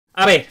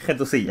A ver,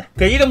 gentucilla,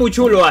 que he ido muy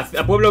chulo a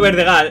Pueblo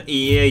Verdegal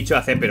y he dicho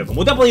a Zen, pero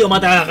 ¿cómo te ha podido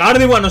matar a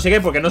Gardevoir? No sé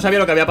qué, porque no sabía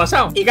lo que había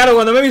pasado. Y claro,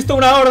 cuando me he visto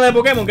una horda de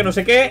Pokémon que no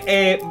sé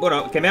qué,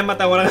 bueno, que me han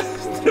matado a la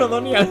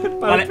Gastrodonía.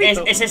 Vale,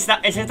 es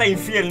esta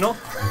infiel, ¿no?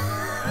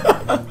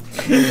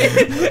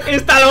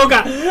 Está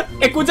loca.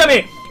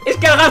 Escúchame, es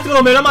que al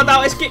Gastrodon me lo ha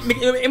matado. Es que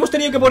hemos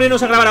tenido que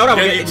ponernos a grabar ahora,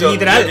 porque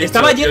literal,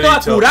 estaba yendo a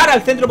curar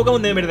al centro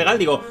Pokémon de Verdegal.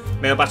 Digo,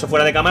 me lo paso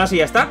fuera de cámaras y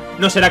ya está.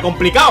 No será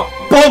complicado.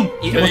 ¡Pum!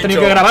 Y hemos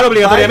tenido que grabar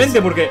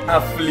obligatoriamente porque... a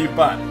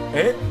flipar,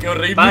 Qué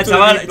horrible. Vale,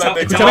 chaval,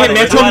 escúchame, me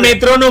ha hecho un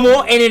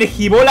metrónomo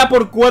energibola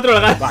por 4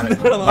 al gas.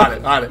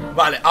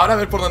 Vale. Ahora a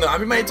ver por dónde. A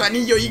mí me ha hecho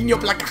anillo, ignio,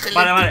 placaje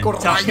eléctrico,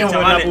 rayo.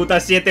 Chaval, la puta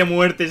 7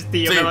 muertes,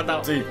 tío. Sí, me ha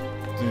matado. Sí.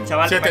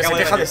 Chaval, 7, se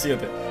queja de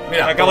 7.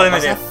 Mira, me acabo de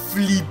meter. Vas a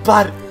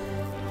flipar.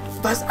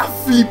 Vas a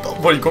flipar.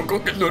 Voy con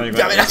Coquelur,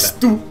 ya verás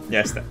tú.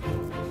 Ya está.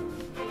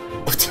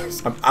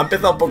 Hostias, ha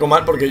empezado un poco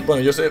mal porque,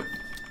 bueno, yo sé.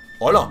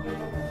 Hola,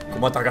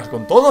 ¿cómo atacas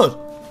con todos?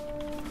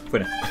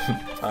 Fuera.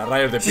 A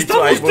rayos de Se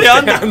Pichu ahí está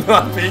busteando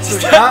a Pichu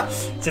ya.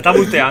 ¿Se está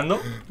busteando?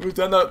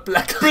 Busteando a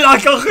placa.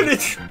 ¡Placa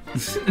genética!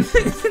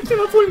 Te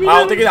va a fulminar.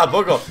 Aún te queda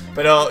poco.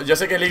 Pero yo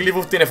sé que el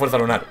Igglybuff tiene fuerza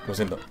lunar, lo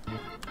siento.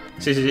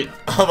 Sí.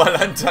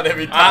 Avalancha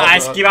evitado.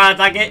 Esquiva al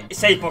ataque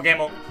 6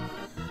 Pokémon.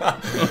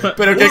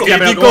 Pero que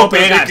crítico,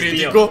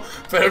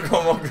 pero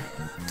como.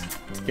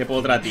 Qué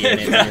potra tiene,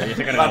 tío. Ya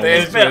se ha cargado.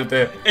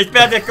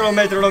 Espérate que los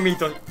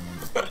metrolomitos.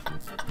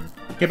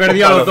 Que he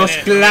perdido a los 2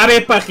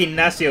 claves para el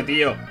gimnasio,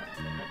 tío.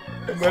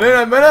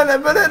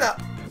 Envenena.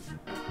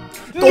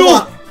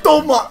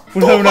 Toma.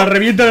 Fuerza lunar,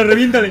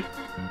 reviéntale.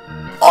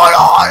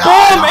 ¡Hola!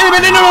 ¡Pum! ¡El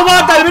veneno lo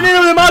mata! ¡El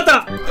veneno me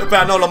mata!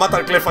 Espera, no, lo mata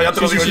el Clefa, ya te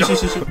lo digo yo.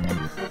 Sí.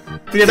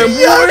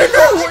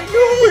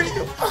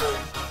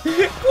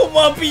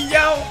 ¿Cómo ha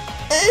pillado?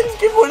 Es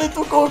que pone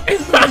tu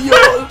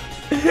Coquelur.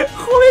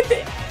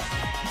 ¡Jódete!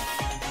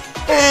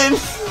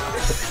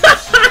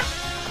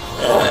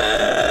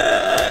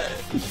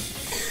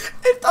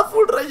 Está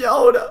full raya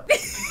ahora.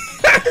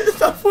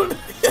 Está full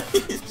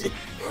rayadísimo.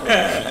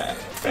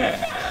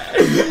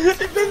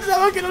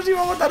 Pensaba que nos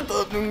iba a matar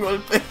todos de un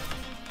golpe.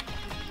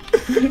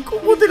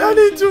 ¿Cómo te la han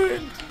hecho,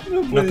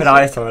 No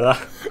esperaba esto, ¿verdad?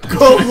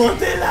 ¿Cómo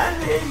te la han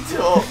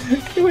hecho?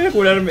 Que voy a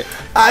curarme.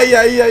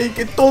 Ay,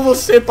 que todos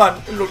sepan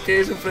lo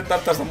que es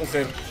enfrentarte a esa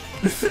mujer.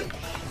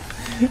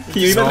 Que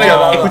yo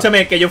iba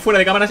escúchame, que yo fuera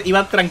de cámaras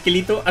iba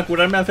tranquilito a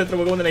curarme al centro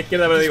Pokémon de la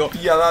izquierda, pero digo,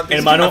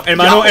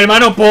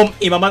 hermano, pum,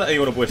 y mamá,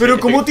 digo, no puede ser. Pero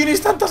 ¿cómo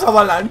tienes tantas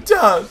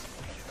avalanchas?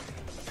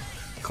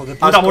 Hijo de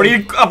puta,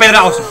 morir a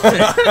pedraos.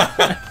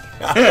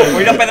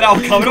 Morir a pedraos,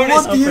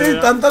 cabrones. ¿Cómo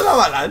tienes tantas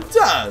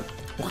avalanchas?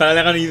 Ojalá le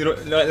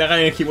hagan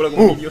energibola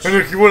como Dios.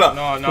 Energibola.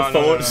 No, por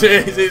favor. Sí.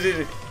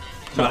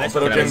 Vale,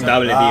 pero qué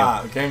lamentable,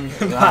 tío. Qué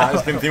mierda.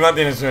 Es que encima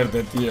tienes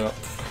suerte, tío.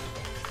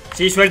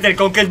 Sí, suerte, el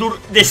Conkeldurr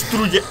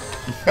destruye.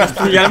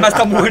 Destruye alma,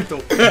 está muerto.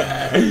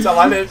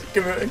 Chavales,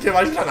 que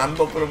vais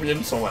ganando, pero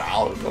bien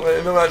sobrados. No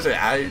me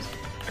seáis.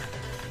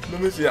 No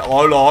me seáis.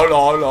 Hola.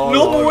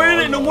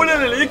 No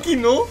muere el X,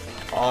 ¿no?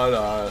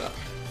 Hola.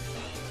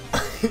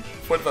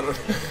 Fuerza.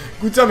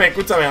 Escúchame,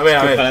 a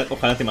ver.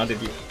 Ojalá te mate,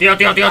 tío. Tío.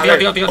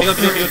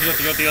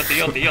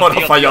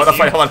 Ahora falla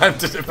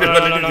avalancha, se pierde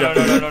el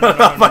inicio.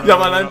 Falla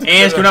avalancha.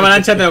 Es que una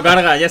avalancha te lo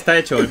carga, ya está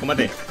hecho, el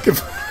combate.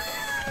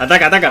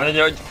 Ataca.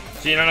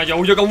 Yo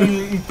huyo como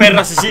un perro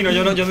asesino,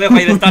 yo no dejo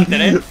ahí de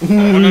starter,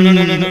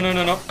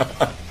 No.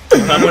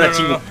 Vamos,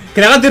 chico.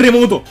 Que le haga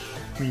terremoto.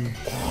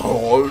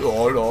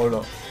 Hola.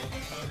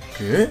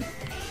 ¿Qué?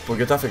 ¿Por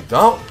qué te ha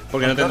afectado?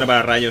 Porque no te entra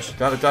para rayos.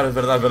 Claro, es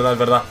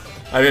verdad.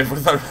 Ahí bien,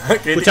 fuerza.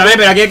 Escúchame,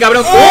 pero aquí el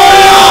cabrón.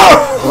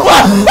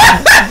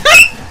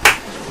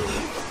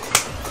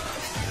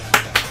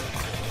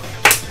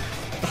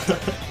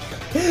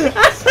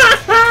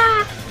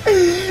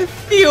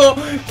 Tío,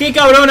 qué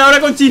cabrón, ahora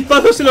con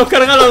chispazos se los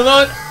carga a los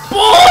dos.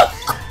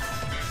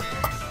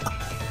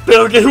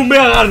 Pero que es un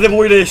Mega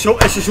Gardevoir eso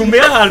es un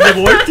Mega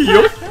Gardevoir,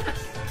 tío.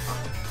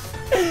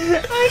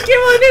 Ay, qué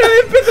manera de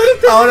empezar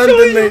este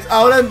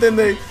Ahora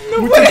entendéis.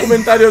 Muchos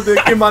comentarios de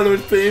qué malo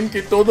estén,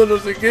 que todo no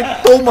sé qué.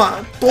 Toma,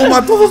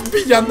 todos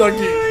pillando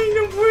aquí. Ay,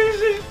 no puede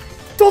ser.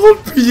 Todos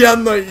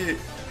pillando aquí.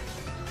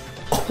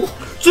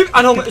 Sí,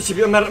 no,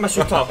 me ha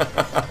asustado.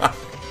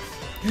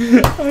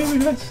 Ay,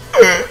 Dios.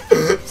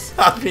 Se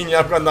ha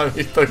piñado cuando ha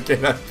visto que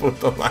era el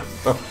puto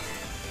mazo.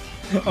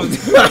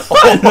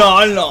 No.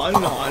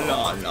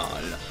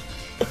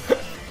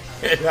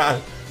 Era...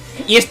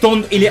 Y es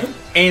tonto. Y le...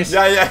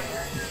 Ya.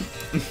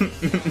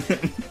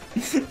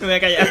 Me voy a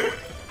callar.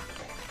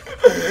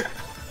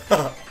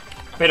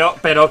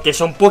 Pero que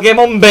son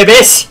Pokémon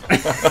bebés.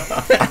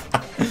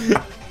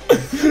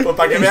 Pues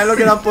para que vean lo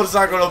que dan por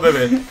saco los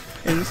bebés.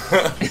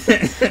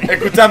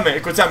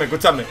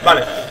 Escuchadme.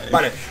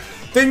 Vale.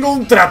 Tengo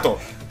un trato,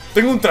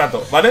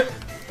 ¿vale?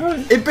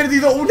 He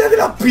perdido una de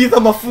las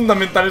piezas más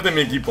fundamentales de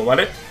mi equipo,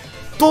 ¿vale?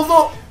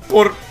 Todo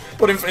por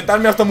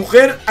enfrentarme a esta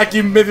mujer aquí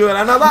en medio de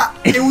la nada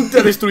y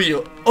ultra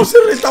destruido. Os he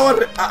retado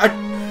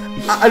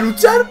a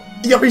luchar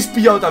y habéis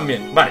pillado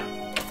también. Vale.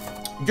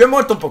 Yo he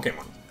muerto un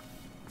Pokémon.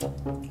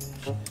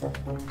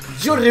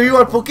 Yo revivo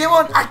al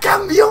Pokémon a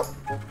cambio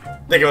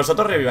de que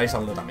vosotros reviváis a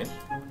uno también.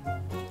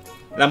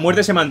 Las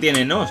muertes se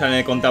mantienen, ¿no? O sea, en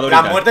el contador.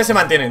 Las muertes se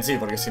mantienen, sí,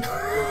 porque si no.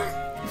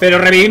 Pero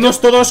revivimos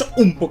todos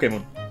un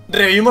Pokémon.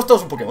 Revivimos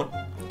todos un Pokémon.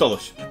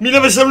 Todos. Mira,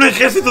 me sale un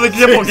ejército de aquí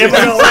de Pokémon.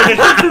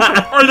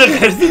 Un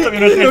ejército que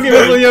no es. Lo que me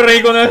he podido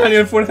reír cuando me salió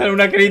el fuerza en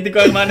una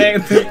crítica del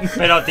Manet.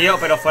 Pero tío,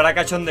 pero fuera de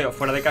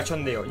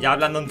cachondeo, ya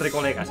hablando entre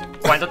colegas.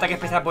 ¿Cuánto ataque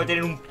especial puede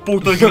tener un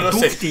puto YouTube, no lo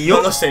sé, tío?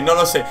 No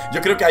lo sé.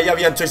 Yo creo que ahí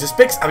habían choice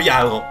specs, había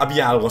algo,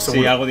 seguro.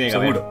 Sí, algo tiene que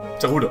haber.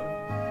 Seguro.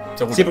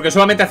 Sí, porque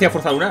solamente hacía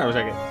fuerza lunar, o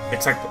sea que.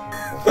 Exacto.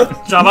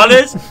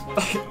 Chavales.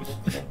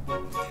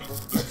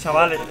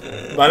 Chavales.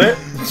 ¿Vale?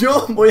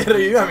 Yo voy a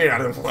revivir a mi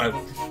Gardevoir.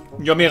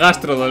 Yo mi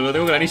Gastrodon, lo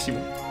tengo clarísimo.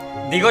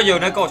 Digo yo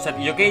una cosa,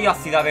 yo que he ido a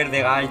Ciudad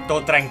Verde Gal,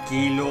 todo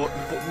tranquilo.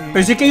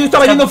 Pero si es que yo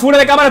estaba yendo fuera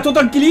de cámara todo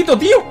tranquilito,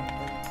 tío.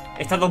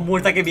 Estas dos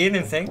muertas que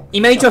vienen, Zen. Y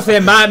me ha dicho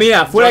Zen, va,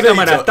 mira, fuera de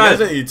cámara, tal.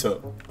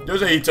 Yo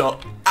os he dicho,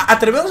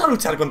 atrevemos a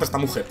luchar contra esta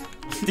mujer.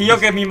 Tío,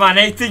 que mi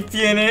Manectric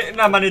tiene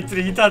la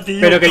manestrita, tío.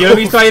 Pero que yo lo he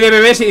visto ahí de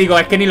bebés y digo,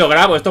 es que ni lo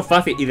grabo, esto es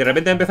fácil. Y de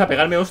repente empieza a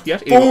pegarme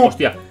hostias y digo,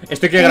 hostia,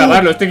 esto hay que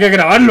grabarlo,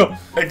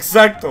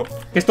 Exacto.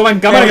 Que esto va en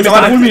cámara, que me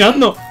está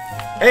fulminando.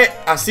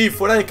 Así,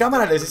 fuera de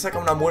cámara les he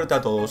sacado una muerte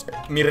a todos.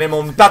 Mi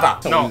remontada.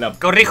 No,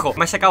 corrijo,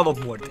 me he sacado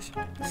 2 muertes.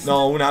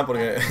 No, una,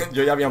 porque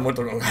yo ya había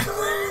muerto con gato.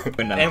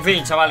 Pues nada. En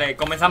fin, chavales,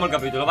 comenzamos el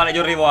capítulo. Vale,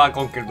 yo arribo a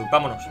Conquerdude,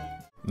 vámonos.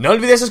 No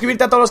olvides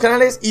suscribirte a todos los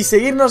canales y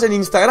seguirnos en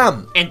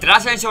Instagram.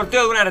 Entrarás en el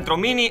sorteo de una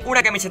RETROMINI,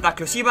 una camiseta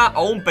exclusiva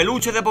o un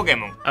peluche de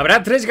Pokémon.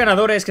 Habrá 3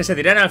 ganadores que se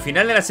dirán al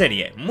final de la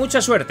serie.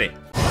 ¡Mucha suerte!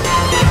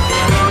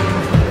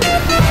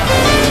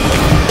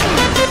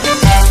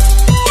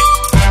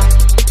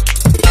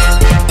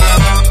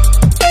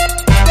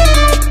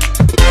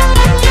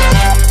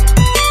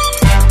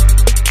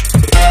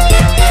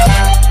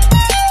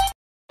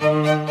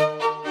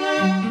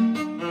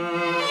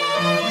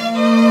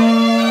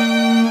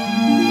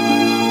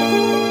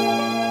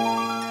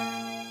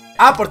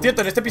 Ah, por cierto,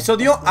 en este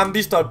episodio han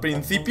visto al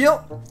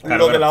principio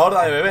lo de la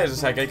horda de bebés, o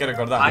sea que hay que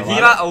recordar. Aquí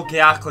va, oh,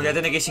 qué asco, ya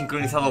tiene que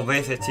sincronizar 2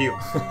 veces, tío.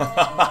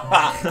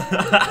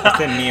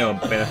 Este es mío,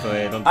 pedazo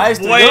de tonto. Ah,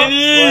 ¿esto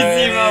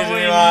buenísima.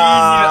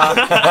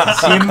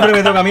 Siempre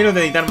me toca a mí los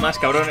de editar más,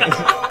 cabrones.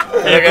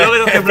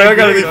 Espero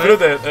que lo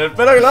disfrutes.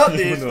 Espero que lo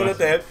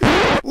disfrutes.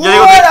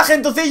 ¡Hola,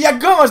 gentucilla!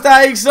 ¿Cómo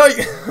estáis? Soy.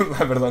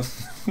 Perdón.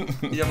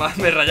 Yo me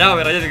he rayado,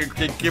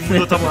 ¿qué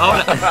mundo estamos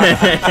ahora?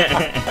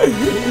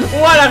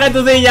 Hola,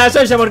 gentucilla,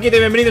 soy Xamork y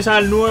bienvenidos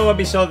al nuevo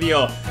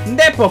episodio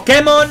de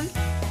Pokémon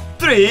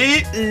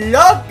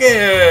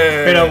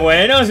TRILOCKE. Pero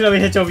bueno, si lo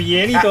habéis hecho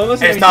bien y todo.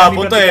 Estaba a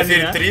punto de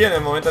decir tri en el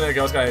momento en el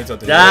que Oscar ha dicho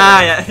tri.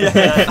 Ya.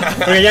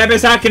 Porque ya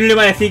pensabas que no le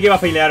iba a decir que iba a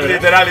failear,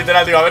 ¿verdad?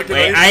 Literal, digo, a ver qué lo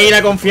dice. Ahí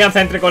la confianza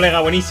entre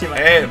colegas, buenísima.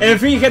 En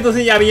fin,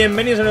 gentucilla,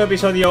 bienvenidos a un nuevo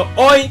episodio.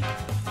 Hoy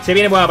se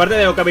viene buena parte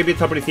de lo que habéis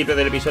visto al principio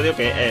del episodio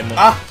que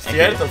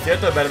cierto,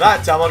 es verdad.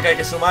 Chamo, que hay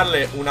que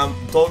sumarle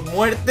 2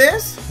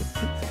 muertes.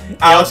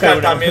 A Oscar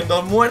también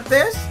 2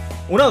 muertes.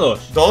 ¿1 o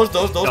 2? 2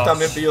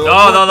 también pidió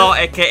 2. No,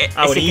 es que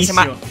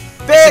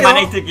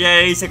se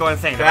quiere irse con el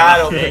Zen.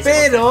 Claro,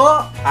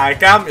 pero a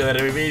cambio de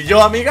revivir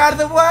yo a mi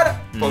Gardevoir,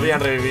 podían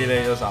revivir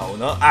ellos a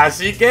uno.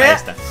 Así que ahí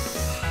está.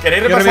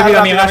 ¿Queréis repasar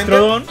rápidamente a mi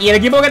Gastrodon? Y el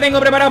equipo que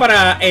tengo preparado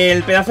para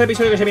el pedazo de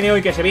episodio que se viene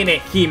hoy, que se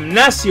viene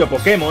Gimnasio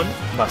Pokémon,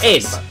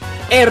 es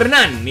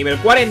Hernán, nivel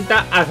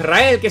 40,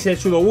 Azrael, que es el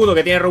sudobudo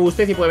que tiene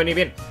robustez y puede venir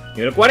bien,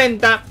 nivel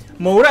 40,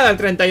 Mourad al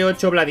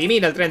 38,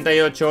 Vladimir al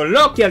 38,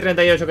 Loki al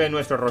 38, que es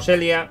nuestro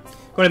Roselia,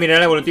 con el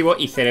mineral evolutivo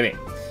y CRB.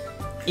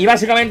 Y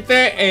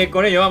básicamente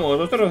con ello vamos.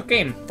 ¿Vosotros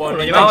qué? Pues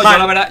lo llevamos.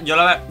 Yo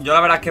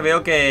la verdad es que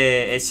veo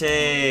que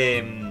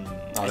ese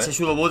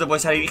sudobu te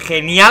puede salir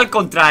genial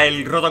contra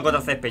el Rotom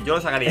contra césped. Yo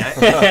lo sacaría,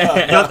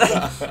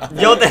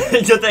 yo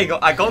tengo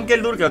a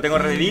Conquerdude, que lo tengo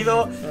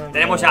revivido.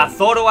 Tenemos a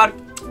Zoroark,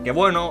 que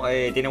bueno,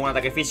 tiene un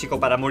ataque físico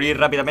para morir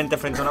rápidamente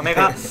frente a una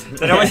mega.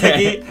 Tenemos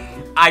aquí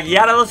a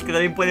Gyarados, que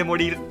también puede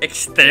morir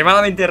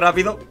extremadamente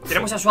rápido.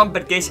 Tenemos a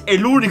Swampert, que es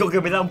el único que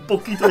me da un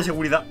poquito de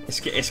seguridad.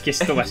 Es que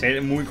esto va a ser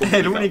muy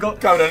complicado. El único.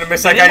 Cabrón, me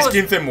sacáis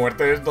 15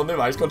 muertes. ¿Dónde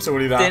vais con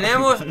seguridad?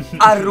 Tenemos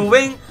a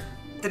Rubén.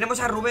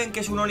 Que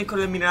es un Onix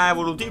con el mineral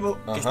evolutivo,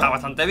 que está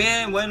bastante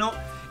bien, bueno.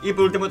 Y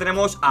por último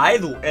tenemos a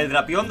Edu, el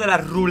drapión de la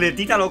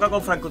ruletita loca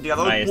con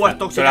francotirador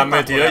puesto. Se lo han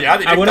metido ya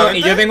directamente. Bueno,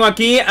 y yo tengo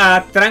aquí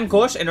a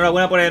Trancos,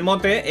 enhorabuena por el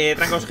mote,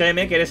 Trancos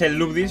GM, que eres el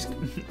Loopdisc.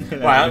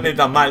 Bueno, ni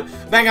tan mal.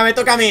 Venga, me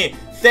toca a mí.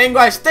 Tengo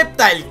a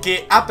Steptile,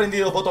 que ha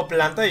aprendido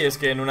Botoplanta. Y es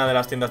que en una de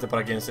las tiendas de por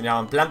aquí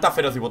enseñaban Planta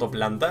Feroz y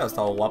Botoplanta. Ha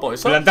estado guapo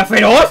eso. ¿Planta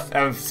Feroz?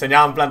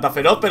 Enseñaban Planta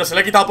Feroz, pero se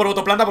le he quitado por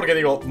Botoplanta porque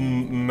digo,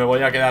 me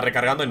voy a quedar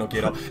recargando y no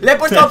quiero. Le he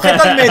puesto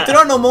objeto al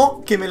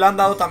metrónomo, que me lo han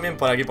dado también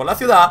por aquí por la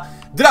ciudad.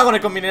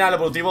 Dragones con mineral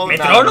evolutivo.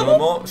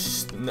 ¿Metrónomo?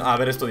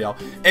 Haber estudiado.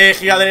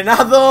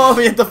 Gigadrenado,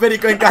 viento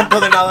férico, encanto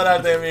de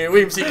nadoras de mi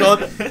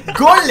Whimsicott.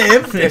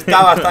 Golem, que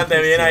está bastante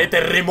bien ahí.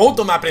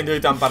 Terremoto me ha aprendido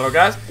y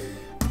tamparrocas.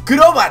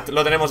 Crobat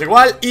lo tenemos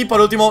igual. Y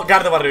por último,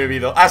 Gardevoir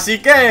revivido. Así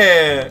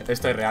que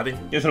estoy ready.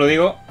 Yo se lo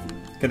digo.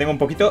 Que tengo un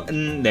poquito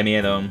de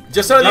miedo.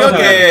 Yo solo digo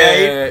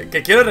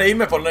que quiero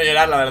reírme por no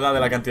llorar, la verdad, de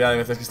la cantidad de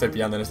veces que estoy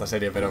pillando en esta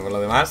serie. Pero por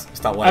lo demás,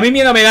 está guay. A mí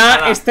miedo me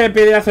da este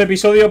pedazo de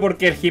episodio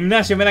porque el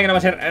gimnasio me da que no va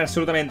a ser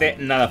absolutamente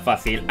nada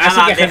fácil.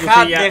 Así que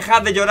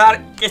dejad de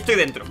llorar, que estoy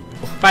dentro.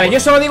 Vale, yo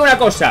solo digo una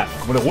cosa.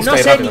 No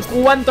sé ni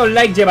cuántos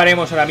likes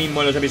llevaremos ahora mismo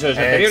en los episodios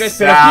anteriores,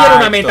 pero quiero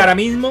una meta ahora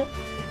mismo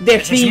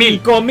de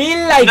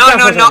 5.000 likes.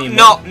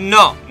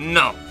 No.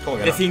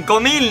 De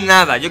 5.000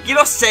 nada, yo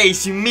quiero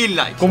 6.000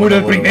 likes. ¿Cómo era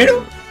el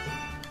primero?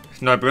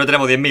 No, el primero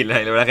tenemos 10.000, la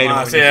verdad que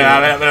no. Sí, a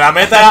ver, pero la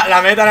meta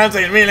eran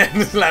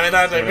 6.000, la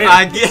meta eran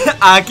 6.000.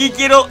 Aquí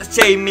quiero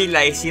 6.000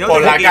 likes, si no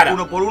por la cara.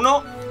 Uno por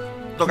uno,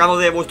 tocamos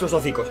de vuestros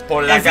hocicos.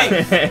 Por la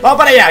cara. Vamos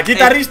para allá,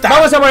 guitarrista.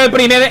 Vamos a poner el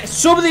primer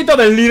súbdito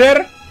del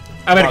líder.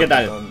 A ver qué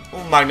tal.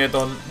 Un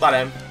Magneton,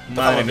 vale.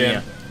 Madre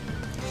mía.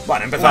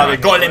 Bueno, he empezado de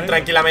golem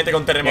tranquilamente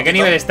con terremoto. ¿A qué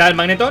nivel está el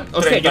Magneton?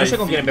 Hostia, yo no sé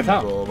con quién he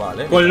empezado.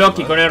 Vale, con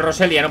Loki, con el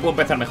Roselia, no puedo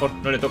empezar mejor,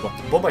 no le toco.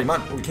 Bomba y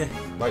man. Uy, ¿qué?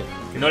 Vaya.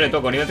 No le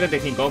toco, nivel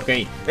 35, ok.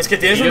 Es que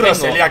tienes un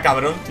Roselia,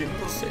 cabrón. Tienes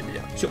un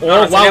Roselia.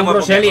 Oh, wow, un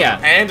Roselia.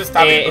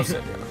 Está bien,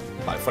 Roselia.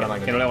 Vale, fuera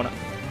Magneton. Que no le hago nada.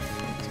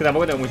 Es que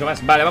tampoco tengo mucho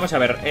más. Vale, vamos a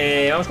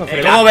ver. Vamos con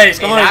 ¿Cómo veis?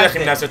 ¿Cómo veis el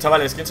gimnasio,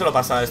 chavales? ¿Quién se lo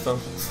pasa a esto?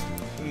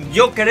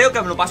 Yo creo que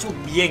me lo paso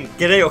bien,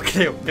 creo.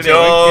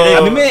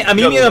 A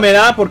mí miedo me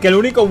da porque el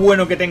único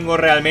bueno que tengo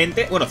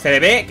realmente, bueno,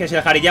 CDB, que es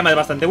el Hariyama, es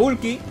bastante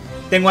bulky.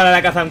 Tengo a la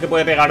Alakazam que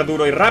puede pegar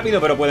duro y rápido,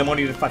 pero puede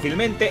morir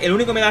fácilmente. El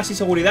único que me da así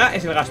seguridad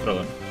es el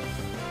Gastrodon.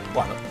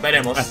 Bueno,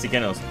 veremos. Así que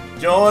no.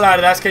 Yo la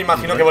verdad es que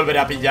imagino que volveré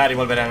a pillar y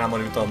volveré a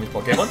morir todos mis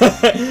Pokémon.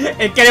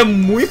 Es que eres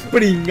muy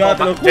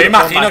pringado. Yo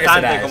imagino que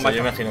será eso. Yo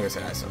imagino que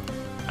será eso.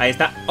 Ahí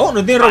está. Oh,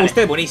 no tiene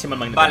robustez, buenísimo el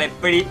Magneton. Vale,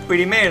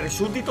 primer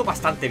súbdito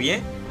bastante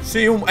bien.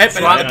 Sí,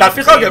 ¿te has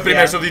fijado que el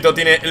primer súbdito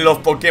tiene los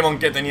Pokémon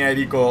que tenía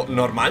Erico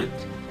normal?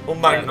 Un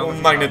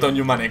Magneton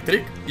y un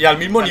Manectric. Y al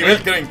mismo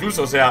nivel, creo,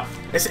 incluso. O sea,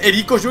 es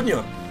Erico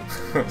Junior.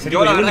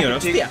 Yo la verdad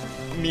que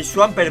mi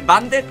Swampert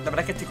Bandit, la verdad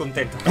es que estoy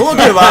contento. ¿Cómo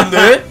que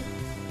Bandit?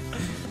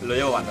 Lo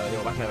llevo banda.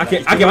 ¿A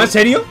qué va en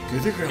serio?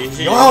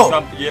 Sí,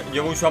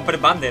 llevo un Swampert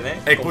Bandit,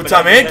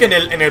 Escúchame, que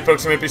en el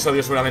próximo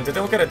episodio seguramente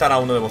tengo que retar a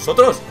uno de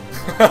vosotros.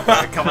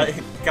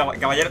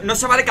 Caballero, no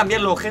se vale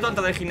cambiar los objetos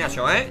antes del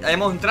gimnasio,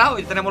 hemos entrado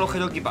y tenemos el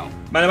objeto equipado.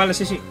 Vale,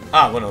 sí.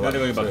 Ah, bueno, vale,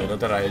 sí, no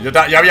te rayes. Yo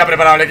ya había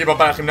preparado el equipo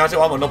para el gimnasio,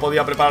 vamos, no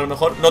podía prepararlo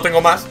mejor. No tengo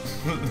más.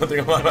 No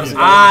tengo más.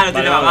 No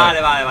tiene más,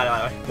 vale.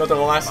 No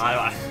tengo más.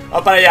 Vale.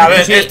 Vamos para allá, a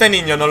ver, este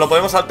niño, ¿nos lo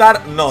podemos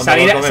saltar? No,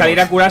 salir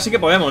a curar sí que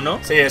podemos, ¿no?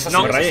 Sí, eso sí.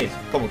 No me rayéis.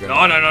 ¿Cómo que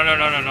no?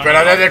 No.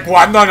 ¿Pero desde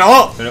cuándo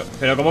no?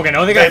 Pero ¿cómo que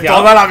no? De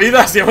toda la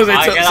vida, si hemos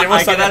hecho.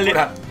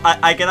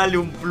 Hay que darle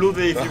un plus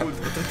de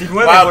dificultad.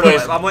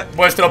 39,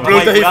 vuestro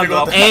plus de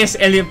dificultad.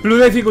 El plus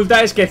de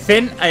dificultad es que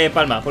Zen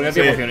palma, porque no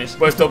tiene emociones.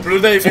 Vuestro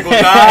plus de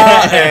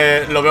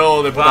dificultad lo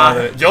veo de puta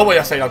madre. Yo voy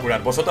a salir a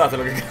curar, vosotros haced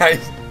lo que queráis.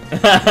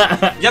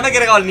 Ya me he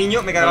cargado al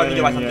niño,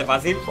 bastante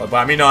fácil. Pues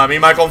a mí no, a mí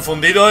me ha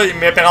confundido y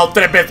me he pegado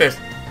 3 veces.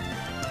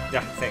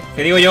 Ya,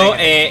 que digo yo,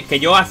 que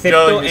yo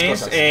acepto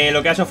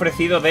lo que has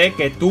ofrecido de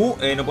que tú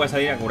no puedes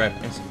salir a curar,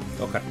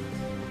 Oscar.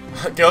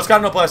 Que Oscar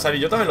no puede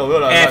salir, yo también lo veo,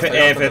 la verdad.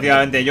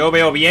 Efectivamente, yo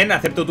veo bien,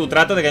 acepto tu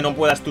trato de que no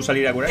puedas tú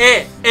salir a curar.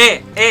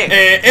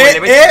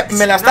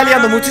 Me la está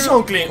liando muchísimo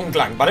un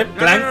clan, ¿vale?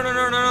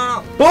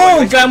 No.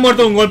 ¡Pum! Un clan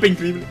muerto, un golpe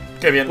increíble.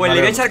 Qué bien. Pues le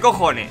voy a echar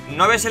cojones,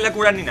 no voy a hacerle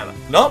curar ni nada.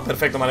 No,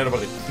 perfecto, me alegro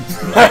por ti.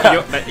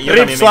 yo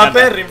Rip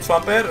Swamper,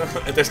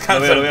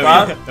 descansa en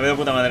paz. Te veo de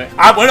puta madre.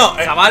 Ah, bueno,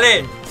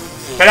 chavales.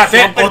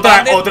 Espérate,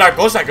 otra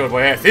cosa que os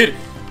voy a decir.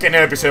 Que en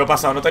el episodio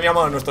pasado no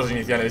teníamos nuestros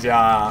iniciales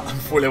ya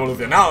full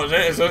evolucionados,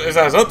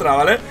 esa es otra,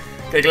 ¿vale?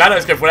 Que claro,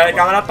 es que fuera de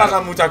cámara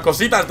pasan muchas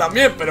cositas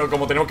también, pero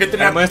como tenemos que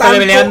entrenar hemos estado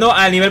leveleando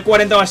al nivel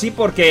 40 o así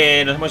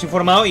porque nos hemos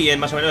informado y es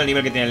más o menos el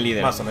nivel que tiene el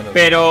líder. Más o menos.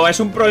 Pero es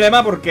un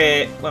problema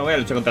porque, bueno, voy a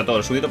luchar contra todo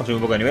el súbdito para subir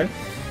un poco de nivel.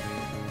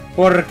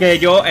 Porque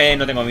yo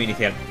no tengo mi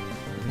inicial.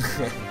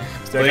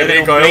 Hostia, qué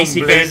rico,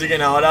 un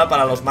Blaziken ahora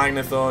para los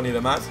Magneton y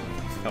demás.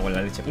 Cago en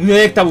la leche. Un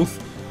Electabuzz.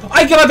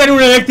 ¡Hay que matar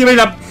un Elective y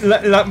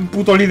la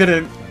puto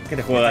líder que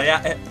te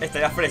juegas!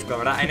 Estaría fresco,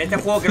 ¿verdad? En este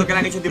juego creo que le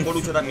han hecho tipo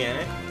lucha también,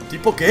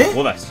 ¿Tipo qué?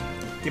 Jodas.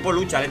 Tipo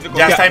lucha, eléctrico.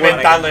 Ya está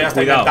inventando,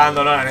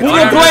 ¿no?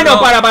 ¡Puño trueno!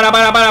 Para.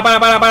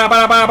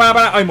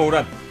 ¡Ay,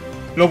 Mourad!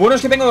 Lo bueno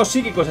es que tengo 2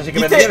 psíquicos, así que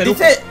me vendría de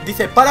lujo.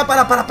 Dice, para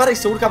y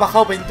seguro que ha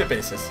bajado 20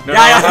 PS.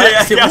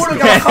 Ya, seguro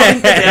que ha bajado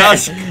 20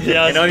 PS.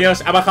 Que no,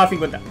 Dios, ha bajado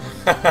 50.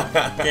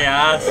 Qué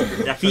asco.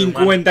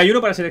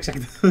 51 para ser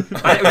exacto.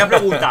 Vale, una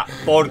pregunta.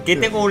 ¿Por qué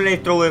tengo un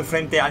Electrode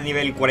enfrente al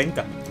nivel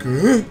 40?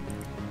 ¿Qué?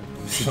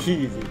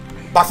 Sí.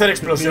 Va a hacer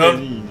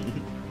explosión.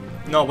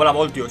 No, bola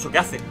voltio, ¿eso qué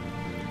hace?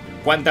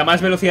 Cuanta más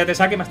velocidad te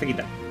saque, más te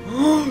quita.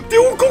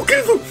 ¡Tengo un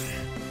concreto!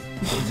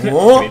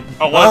 ¿Cómo?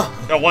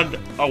 Aguanta.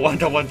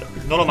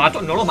 No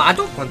lo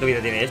mato. ¿Cuánto vida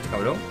tiene esto,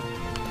 cabrón?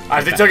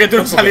 Has dicho que tú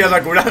no salías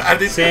a curar. Has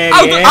dicho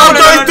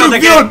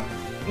 ¡Autodestrucción!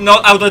 No,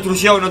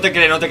 autodestrucción, no te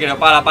creo.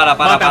 Para.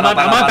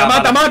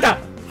 Mata.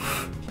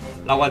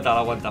 La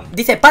aguanta.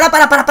 Dice,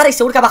 para y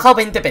seguro que ha bajado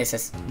 20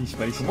 PS.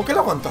 ¿Cómo que la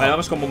aguanta? Vale,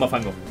 vamos con bomba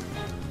fango.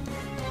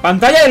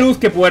 Pantalla de luz,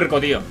 qué puerco,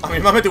 tío. A mí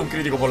me ha metido un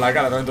crítico por la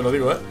cara, también te lo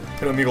digo,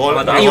 Pero mi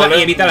gol.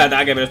 Y evita el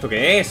ataque, pero ¿esto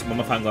qué es?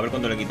 Vamos fango, a ver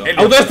cuánto le quito.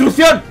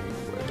 ¡Autodestrucción!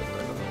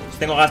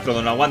 Tengo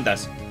Gastrodon, lo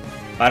aguantas.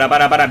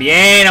 Para.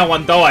 Bien,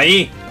 aguantado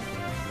ahí.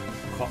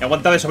 He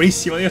aguantado de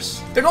sobrísimo,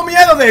 Dios. Tengo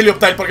miedo de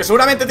Helioptile porque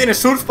seguramente tiene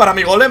surf para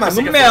mi golem. Tengo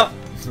un miedo.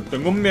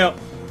 Tengo un miedo.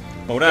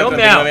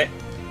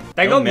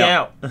 Tengo un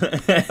miedo.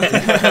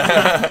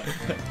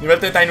 Nivel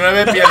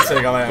 39, piel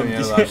seca, vaya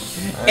mierda.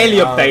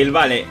 Helioptile,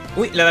 vale.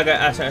 Uy, le da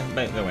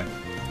vale, bueno.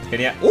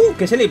 Quería.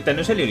 ¿Qué es Helioptile?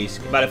 No es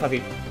Heliolis. Vale,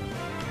 fácil.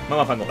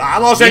 Vamos a fango.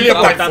 Vamos,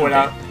 Helioptile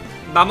fuera.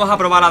 Vamos a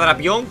probar a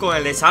Drapion con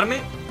el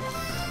desarme.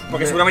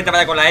 Porque seguramente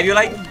vaya con la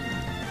Eviolite.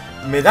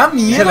 Me da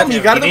miedo mi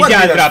Gardevoir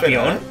ya el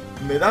Drapion.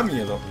 Me da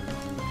miedo.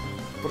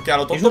 Porque a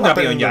lo tonto es un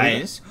Drapion ya,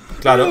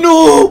 Claro.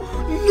 ¡No!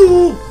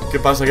 ¿Qué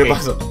pasa? ¿Qué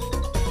pasa?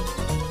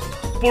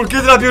 ¿Por qué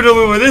Drapion no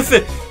me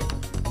obedece?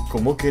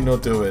 ¿Cómo que no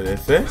te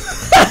obedece?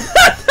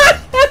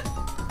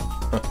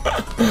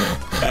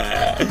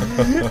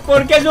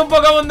 Porque es un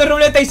Pokémon de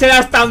ruleta y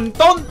serás tan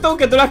tonto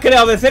que tú lo has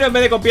creado de cero en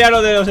vez de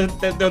copiarlo de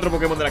otro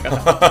Pokémon de la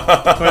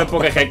casa. Con el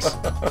Pokéhex.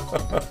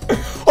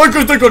 ¡Ay, que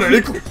estoy con el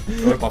Ico!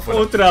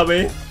 Otra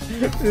vez.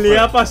 Le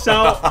ha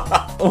pasado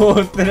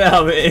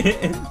otra vez.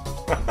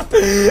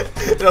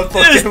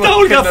 Está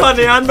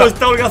holgazaneando.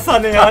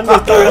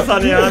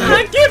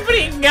 ¡Qué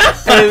pringa!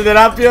 El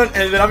Drapion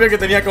que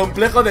tenía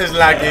complejo de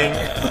slacking.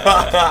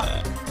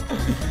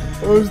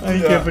 Hostia.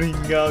 Ay, qué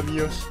pringado,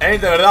 Dios. De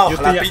verdad,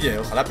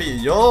 ojalá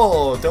pille.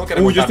 Yo tengo que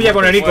remontar. Yo estoy ya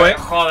con el Ico,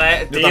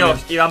 Joder, tío,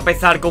 iba a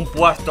empezar con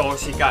púas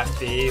tóxicas,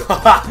 tío.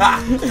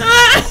 A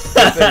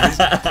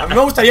mí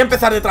me gustaría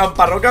empezar de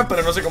tramparroca,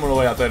 pero no sé cómo lo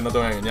voy a hacer, no te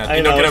voy a engañar.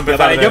 Y no quiero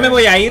empezar. Vale, yo me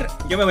voy a ir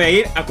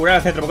a curar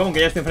al centro Pokémon,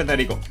 que ya estoy enfrente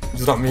de Ico.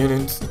 Yo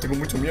también, tengo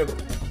mucho miedo.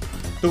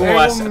 ¿Tú cómo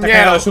vas? ¿Te has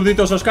cargado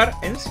súbditos, Oscar?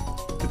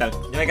 ¿Qué tal?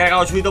 Yo me he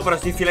cargado súbdito, pero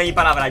estoy fiel a mi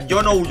palabra.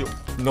 Yo no huyo.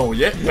 No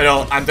huye,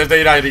 pero antes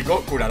de ir a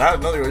Ico, curarás,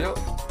 ¿no? Digo yo.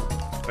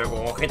 Pero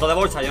con objeto de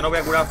bolsa, yo no voy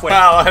a curar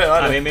fuera. Vale.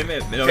 A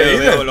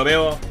ver, lo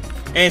veo.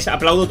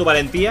 Aplaudo tu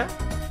valentía.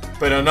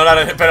 Pero no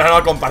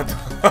la comparto.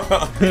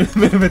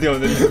 Me he metido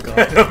dentro.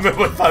 Pero me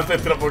voy para el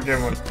centro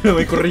Pokémon. Me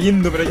voy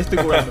corriendo, pero ya estoy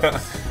curando.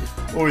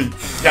 Uy,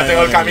 ya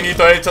tengo el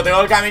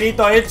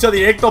caminito hecho.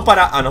 Directo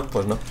para. Ah, no,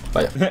 pues no.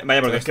 Vaya.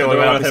 Vaya, porque es que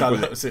volver a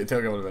pisarlo. Sí,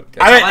 tengo que volver.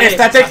 A ver,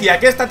 estrategia.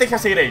 ¿Qué estrategia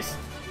seguiréis?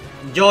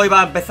 Yo iba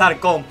a empezar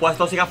con púas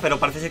tóxicas, pero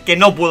parece ser que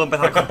no puedo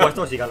empezar con púas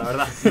tóxicas, la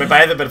verdad. Me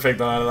parece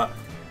perfecto, la verdad.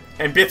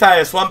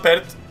 Empieza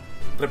Swampert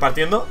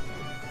repartiendo.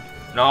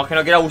 No, es que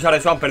no quiero abusar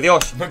de Swampert,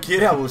 Dios. No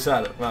quiere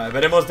abusar. Vale,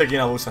 veremos de quién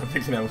abusa.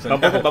 Va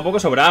un poco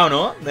sobrado,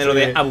 ¿no? De lo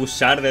de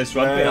abusar del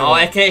Swampert. No,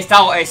 es que he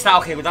estado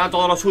ejecutando a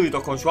todos los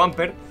súbditos con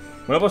Swampert.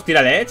 Bueno, pues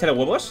tírale, échale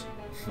huevos.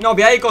 No,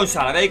 voy a ir con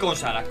Sara,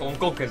 con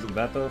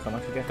Conkeldura. Con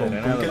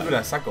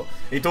Conkeldura, saco.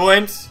 ¿Y tú,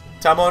 Ens?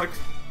 Xamork.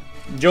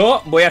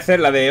 Yo voy a hacer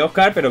la de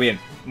Oscar, pero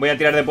bien. Voy a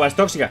tirar de púas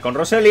tóxicas con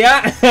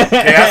Roselia.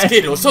 ¡Qué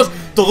asquerosos!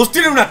 ¿Todos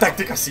tienen una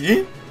táctica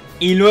así?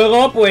 Y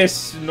luego,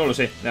 pues, no lo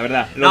sé, la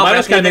verdad. Lo malo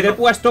es que al meter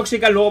púas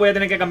tóxicas luego voy a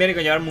tener que cambiar y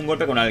llevarme un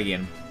golpe con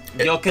alguien.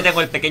 Yo es que tengo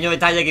el pequeño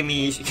detalle que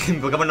mi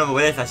Pokémon no me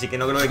obedece, así que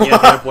no creo que quiera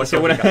tener púas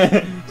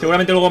tóxicas.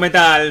 Seguramente luego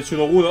meta al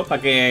Sudogudo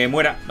para que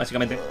muera,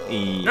 básicamente.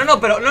 Y... No,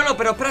 pero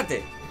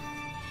espérate.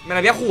 Me la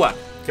voy a jugar.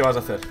 ¿Qué vas a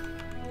hacer?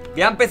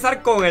 Voy a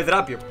empezar con el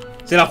Drapion.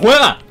 ¡Se la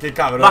juega! ¡Qué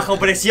cabrón! Bajo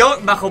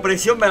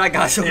presión me hará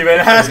caso. Y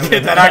verás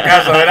que te hará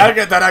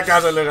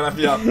caso, el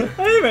desgraciado.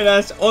 Ay,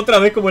 verás, otra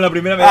vez como la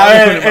primera vez. A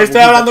ver, estoy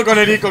hablando con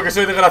el Ico, que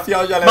soy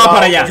desgraciado, ya le va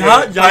para allá.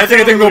 Parece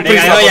que tengo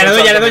prisa.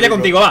 Ya le doy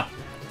contigo, va.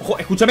 Ojo,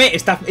 escúchame,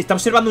 está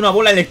observando una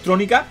bola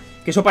electrónica,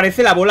 que eso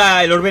parece la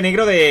bola, el orbe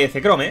negro de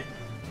Zekrom,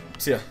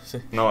 Sí.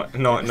 No,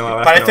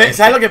 parece,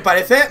 ¿sabes lo que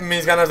parece?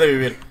 Mis ganas de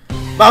vivir.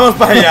 Vamos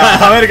para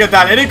allá, a ver qué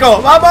tal,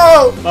 Erico,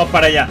 ¡vamos! Vamos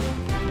para allá.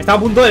 Estaba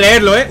a punto de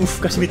leerlo, Uf,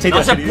 casi me he echado.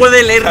 No se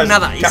puede leer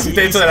nada. Casi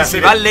te he hecho de la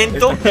serie.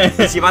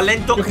 Si vas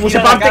lento, ¿Cómo se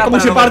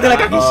parte la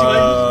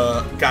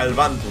caquísima?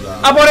 Galvántula.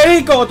 ¡A por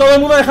Erico! Todo el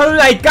mundo ha dejado un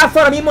likeazo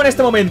ahora mismo en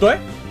este momento,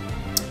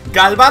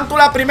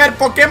 Galvántula, primer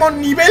Pokémon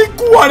nivel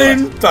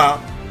 40.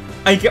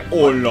 Hay que...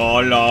 ¡Oh,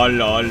 la!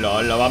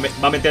 Va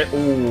a meter...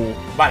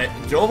 Vale,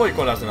 yo voy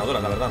con las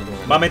drenadoras, la verdad.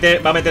 Va a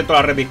meter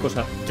toda la red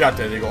viscosa. Ya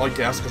te digo, ¡ay,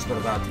 qué asco, es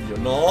verdad, tío!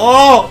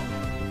 ¡No!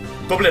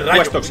 Doble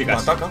rayo.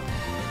 Tóxicas.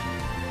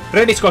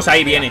 Red viscosa,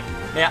 ahí viene.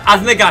 Mira,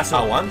 hazme caso.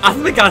 Aguanta.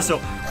 Hazme caso.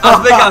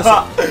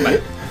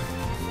 Vale.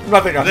 No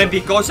hace caso. Red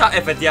viscosa,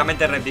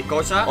 efectivamente red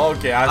viscosa. Oh,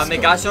 qué asco. Hazme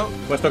caso.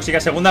 Pues tóxica,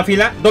 segunda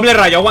fila. Doble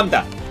rayo,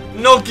 aguanta.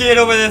 No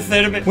quiero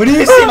obedecerme.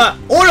 Buenísima.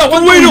 ¡Oh, lo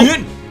aguanto muy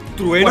bien!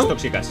 Trueno. Pues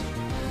tóxicas.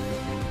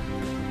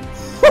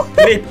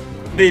 Rip,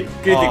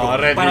 crítico.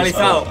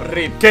 Paralizado,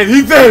 rip. ¿Qué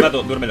dices?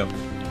 Mato, duérmelo.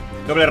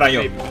 Doble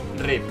rayo.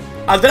 Rip.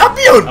 ¡Al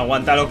Drapion!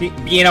 Aguanta Loki.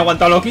 Bien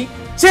aguantado Loki.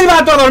 ¡Se va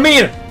a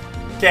dormir!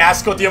 ¡Qué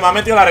asco, tío! Me ha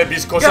metido la red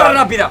viscosa. ¡Qué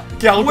rápida!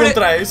 ¿Qué hago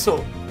contra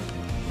eso?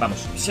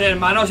 Vamos. Sí,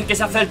 hermano, sé que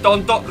se hace el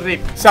tonto.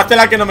 Rip. Se hace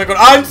la que no me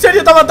conoce. ¡Ah, en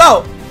serio te ha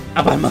matado!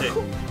 ¡A palma! Sí.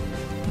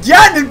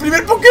 ¡Ya! ¡En el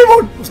primer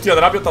Pokémon! Hostia,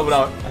 Drapion está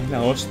bravo. Ay,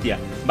 la hostia.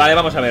 Vale,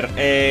 vamos a ver.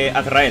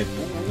 Azrael,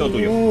 todo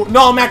tuyo.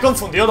 No, me ha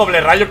confundido doble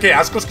rayo. ¡Qué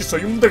asco! Es que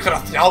soy un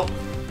desgraciado.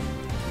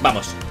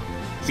 Vamos.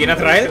 ¿Bien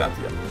Azrael?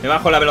 Me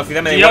bajo la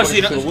velocidad, me da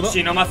Tío, igual.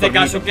 si no me hace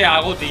caso, ¿qué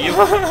hago, tío?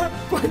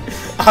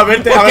 A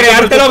ver, Por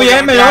creártelo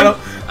bien, melón.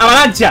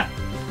 Avalancha.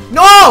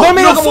 ¡No!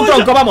 Conmigo como un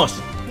tronco, vamos.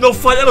 No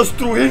falla los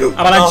truenos.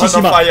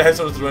 Avalanchísima. No falla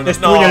eso, los truenos.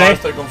 Destrúyele. No,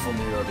 estoy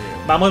confundido,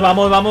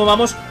 tío.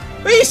 Vamos.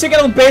 ¡Uy! Se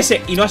queda un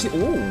PS. Y no ha sido.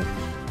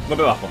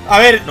 Golpe bajo. A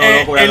ver,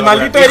 No, el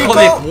maldito hijo Erico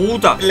de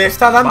puta. le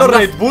está dando Banda.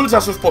 Red Bulls a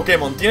sus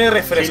Pokémon. Tiene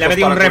refrescos. Sí, le ha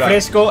metido un para curar.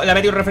 refresco. Le ha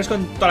metido un refresco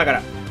en toda la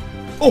cara.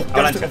 Ya estoy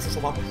Avalancha.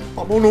 confuso, vamos.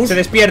 Vámonos. Se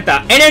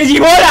despierta. ¡Energy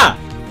Bola!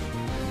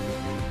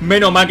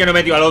 Menos mal que no he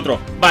metido al otro.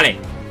 Vale.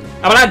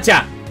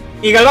 Avalancha.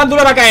 Y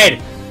Galvándula va a caer.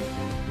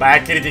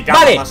 Vaya criticar,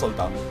 Vale. me ha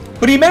soltado.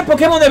 Primer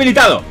Pokémon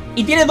debilitado.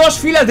 Y tiene 2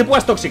 filas de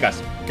púas tóxicas.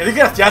 ¡Qué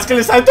desgracias! ¡Que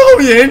le sale todo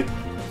bien!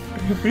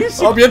 Sí.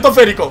 ¡Oh, viento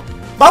férico!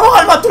 ¡Vamos,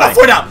 Galvándula, Vale.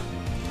 fuera!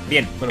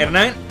 Bien. Bueno.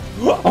 Hernán.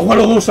 ¡Agua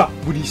lodosa!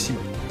 Buenísimo.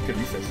 ¿Qué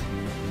dices?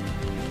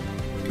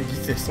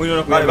 ¿Qué dices? Uy,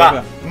 no, vale, cuidado,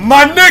 va.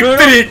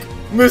 ¡Manectric!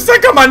 ¡Me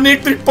saca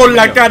Manectric por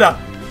la cara!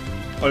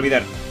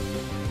 Olvidar.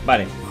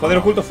 Vale. Poder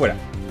oculto fuera.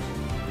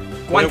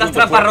 ¿Cuántas oculto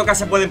trampas fuera. rocas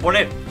se pueden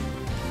poner?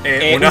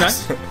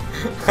 Unas.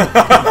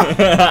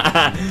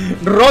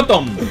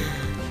 Rotom.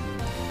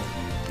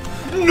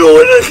 No,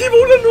 energía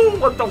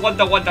bola, no.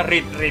 Aguanta,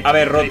 Rip. A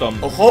ver, Rotom.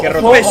 Ojo, ¿Qué ojo,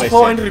 Rotom puede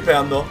ojo, ser? en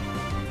ripeando.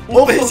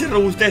 Un PS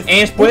robustez.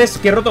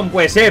 ¿Qué Rotom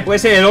puede ser? Puede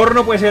ser el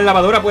horno, puede ser el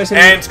lavadora, puede ser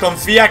Ens,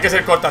 confía que es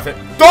el cortace.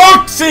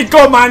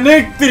 ¡Tóxico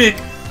Manectric!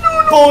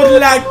 ¡Por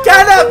la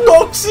cara,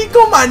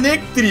 tóxico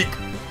Manectric!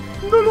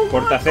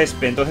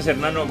 cortacésped. Entonces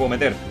Hernán no lo puedo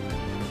meter.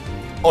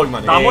 ¡Hoy,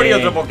 Manectric! Va a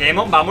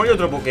morir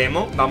otro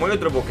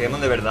Pokémon,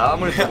 de verdad. Va a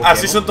morir otro Pokémon.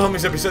 Así son todos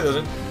mis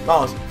episodios,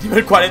 Vamos,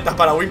 nivel 40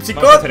 para Vamos con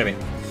Whimsicott. CRB.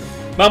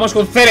 Vamos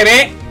con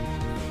CRB.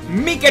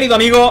 Mi querido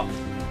amigo.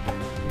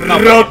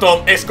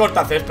 Rotom. Es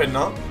cortacésped,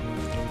 ¿no?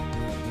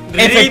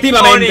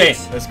 Efectivamente.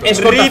 Onix.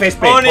 Es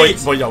cortacésped. Rip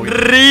Onix. Voy a huir.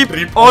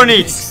 Rip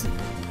Onix.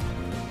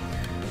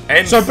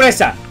 Ens,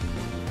 Sorpresa.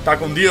 está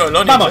cundido el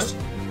Onix. Vamos.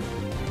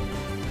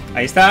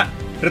 Ahí está.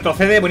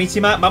 Retrocede,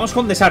 buenísima. Vamos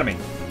con desarme.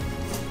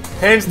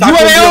 Ens, está ¡9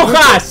 cundido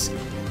hojas!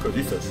 mucho. ¿Qué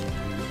dices?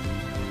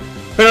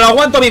 Pero lo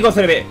aguanto bien con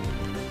CRB.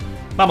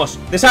 Vamos,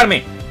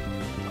 desarme.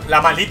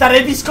 La maldita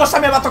red viscosa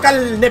me va a tocar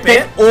el nepe,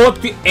 ¿eh?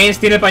 Ens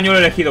tiene el pañuelo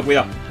elegido,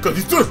 cuidado. ¿Qué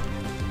dices?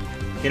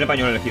 Tiene el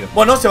pañuelo elegido.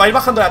 Bueno, se va a ir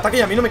bajando el ataque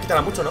y a mí no me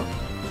quitará mucho, ¿no?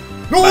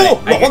 ¡No! Vale, ¡Lo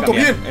hay que aguanto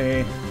cambiar.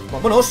 bien!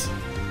 ¡Vámonos!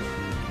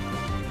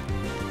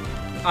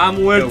 Ha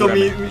muerto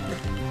mi. Seguramente.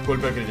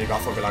 Golpe de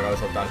criticazo que le acabo de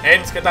soltar.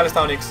 Ens, ¿qué tal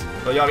está Onix?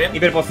 ¿Lo lleva bien?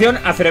 Hiperpoción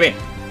a CRB.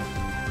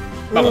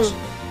 Vamos.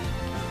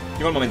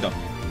 Llegó el momento.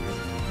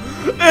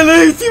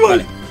 ¡Eléctrico!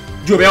 Vale.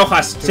 Lluvia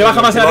hojas. Se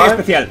baja más el ataque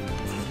especial.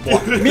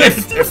 Bien.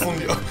 He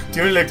fundido.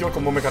 Tiene el electivo,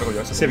 ¿cómo me cargo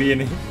yo? Se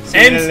viene.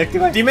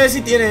 Ens, dime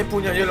si tiene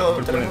puño hielo.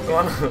 Por Teléfono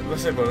poner. mano. No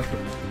sé por.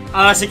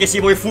 Ahora sí que sí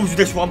voy full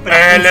de Swamp.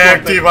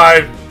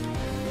 Electivire.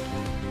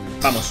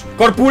 Vamos.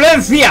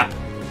 ¡Corpulencia!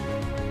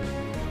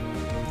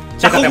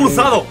 ¡Chaco Sácate a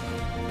cruzado!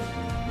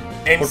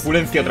 Ens,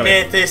 Corpulencia otra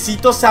vez.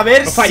 necesito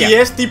saber No falla. si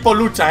es tipo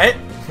lucha, ¿eh?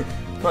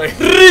 Vale.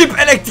 ¡Rip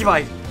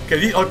Electivire!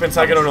 Hoy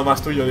pensaba que era uno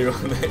más tuyo, digo.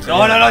 No,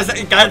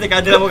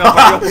 cállate la boca,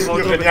 por Dios,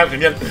 por favor. Genial,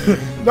 genial.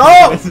 ¡No!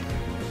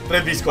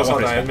 Red viscosa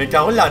Vamos, otra vez. fresco. Me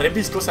cago en la red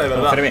viscosa, de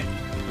verdad. CRB.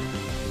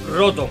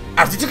 Roto.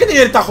 ¿Has dicho que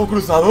tenía el tajo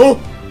cruzado?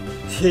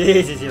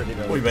 Sí, lo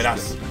digo. Uy,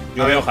 verás.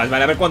 Lluvia hojas.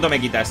 Vale, a ver cuánto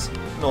me quitas.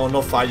 No,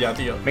 no falla,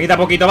 tío. Me quita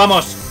poquito,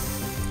 vamos.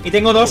 Y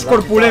tengo 2 Me lo ha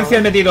corpulencias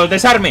quitado. metidos.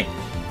 Desarme.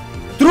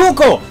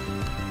 ¡Truco!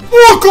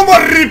 ¡Oh, cómo ha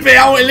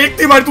ripeado!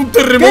 Electivire, un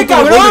terremoto. ¡Qué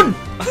cabrón!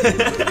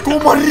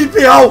 ¿Cómo ha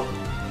ripeado?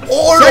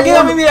 ¡Oh, Se ha lo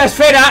quedado bueno! mi vida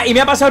esfera y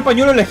me ha pasado el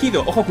pañuelo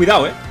elegido. Ojo,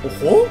 cuidado,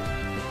 ¡Ojo!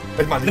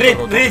 El maldito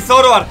roto. Rip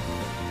Zoroark.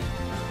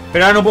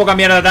 Pero ahora no puedo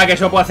cambiar de ataque,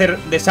 solo puedo hacer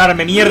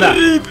desarme, mierda.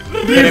 ¡Rip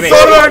CRB.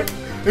 Zoroark!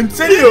 ¿En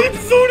serio?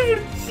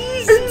 Zoroark,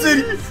 sí. ¿En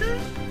serio?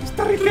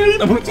 Está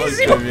ripeando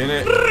muchísimo. Ay, que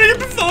viene.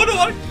 Rip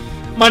Zoroark.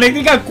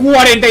 Magnética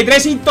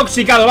 43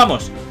 intoxicado,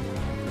 vamos.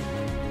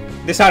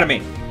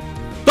 Desarme.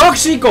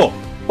 ¡Tóxico!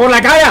 ¡Por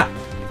la cara!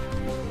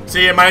 Sí,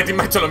 el Magnetic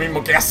me ha hecho lo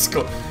mismo. ¡Qué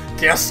asco!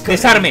 ¡Qué asco!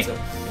 Desarme.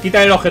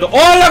 Quita el objeto.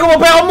 ¡Hola, cómo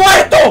pega!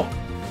 ¡Muerto!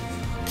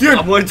 ¿Quién?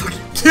 Ha muerto.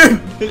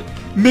 ¿Quién?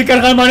 Me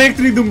carga el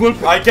Magnetic de un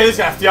golpe. Ay, qué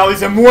desgraciado.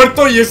 Dice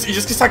muerto y es que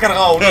se ha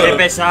cargado uno. Qué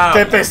pesado.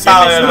 Qué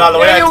pesado, de verdad. Lo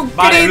voy a ¡Hay un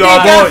Vale, lo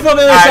criticazo voy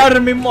de a-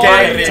 desarme! Qué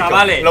madre! rico.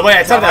 chavales. Lo voy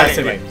a echar de la Chavales.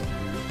 serie.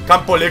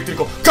 Campo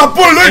eléctrico.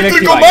 ¡Campo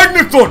eléctrico, Electivire.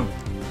 Magneton!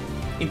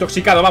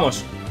 Intoxicado,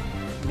 vamos.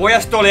 Voy a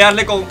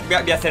estolearle con.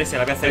 Voy a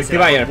hacérsela,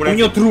 Electivire,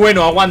 puño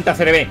trueno, aguanta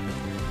CRB.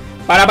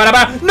 Para.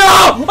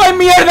 ¡No! ¡Ay,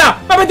 mierda!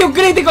 ¡Me ha metido un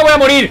crítico! ¡Voy a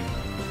morir!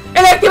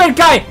 ¡Electivire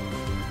cae!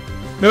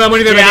 Me voy a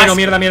morir de ¿Qué veneno, haces?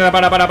 mierda.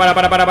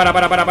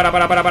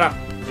 Para.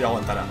 Y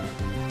aguantará.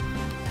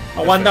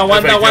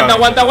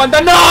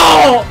 Aguanta.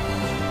 ¡No!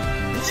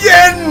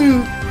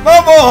 ¡Bien!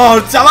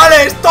 ¡Vamos,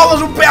 chavales!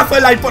 Todos un pedazo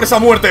de like por esa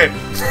muerte.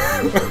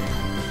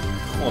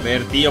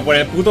 Joder, tío, por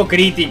el puto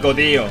crítico,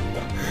 tío.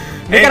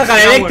 Me Eh, carga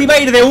el Xamork.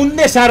 Electivire de un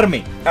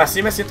desarme.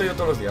 Así me siento yo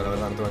todos los días, la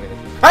verdad. No te voy a negar.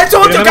 ¡Ha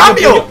hecho Pero otro me ha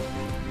metido cambio!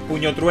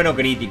 Puño trueno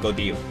crítico,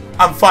 tío.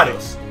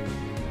 Anfaros.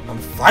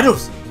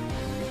 ¿Anfaros?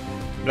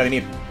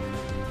 Vladimir.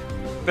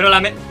 Pero la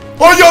me.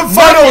 ¡Oye,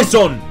 Anfaros!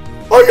 Madison.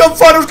 ¡Oye,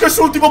 Anfaros, que es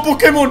su último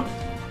Pokémon!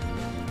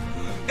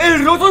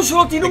 El Rotom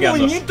solo tiene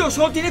movimiento,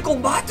 solo tiene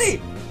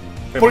combate.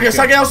 Porque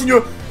se ha quedado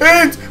señor.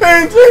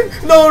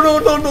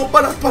 No,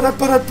 parad.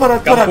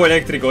 Campo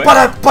eléctrico,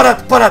 Parad.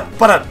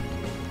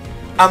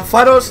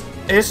 Ampharos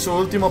es su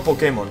último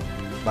Pokémon,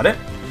 ¿vale?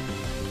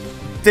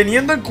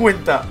 Teniendo en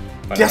cuenta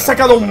que ha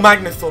sacado un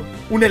Magnezone,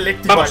 un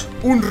Electribite,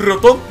 un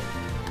Rotom.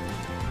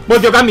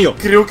 Voltio cambio.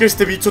 Creo que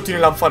este bicho tiene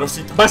la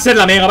Ampharosita. Va a ser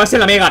la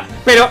mega.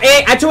 Pero,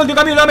 ha hecho voltio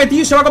cambio, lo ha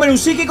metido y se va a comer un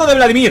psíquico de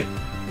Vladimir.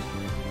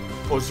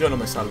 Pues yo no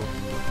me salvo.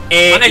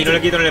 Y no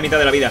le quito ni la mitad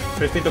de la vida.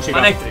 Pero estoy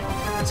intoxicado.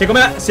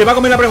 Se va a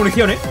comer la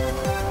premonición,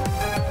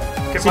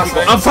 ¿Qué psíquico.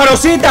 pasa?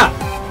 ¡Ampharosita!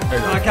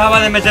 Acaba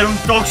de meter un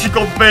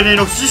tóxico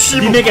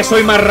venenosísimo. Dime que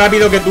soy más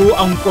rápido que tú,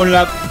 aun con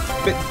la...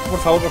 Por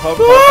favor.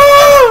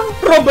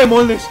 ¡Rompe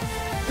moldes!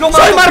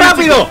 ¡Soy más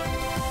rápido!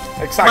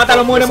 Exacto.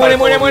 Mátalo, muere.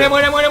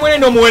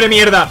 No muere,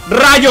 mierda.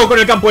 Rayo con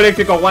el campo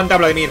eléctrico. Aguanta,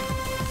 Vladimir.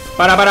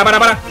 Para.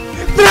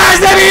 ¡3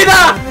 de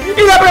vida!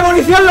 ¡Y la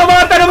premonición lo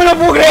mata! ¡No me lo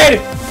puedo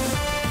creer!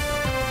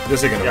 Yo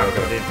sí que no me lo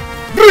creo.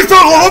 ¿Risto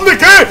algodón de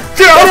qué?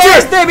 ¿Qué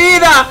haces? ¡3 de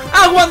vida!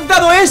 ¡Ha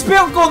aguantado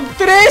Espeon con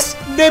 3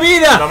 de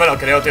vida! No me lo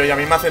creo, tío. Y a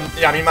mí me hacen.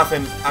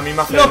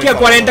 No, que a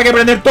 40 hay que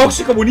prender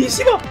tóxico.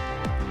 Buenísimo.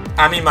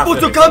 A mí me hacen.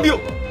 ¡Puto cambio!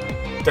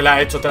 Te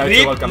la he hecho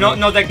igual que a mí.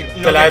 No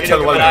te la he hecho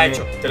igual que a mí.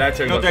 Te la he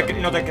hecho igual.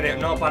 No te creo.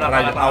 No, para.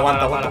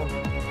 Aguanta.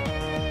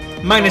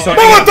 Magnezone.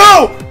 ¡Me ha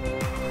matado!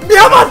 ¡Me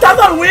ha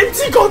matado al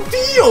Whimsicott,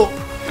 tío!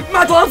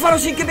 ¡Mato a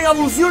Ampharos sin que Mega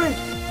evolucione!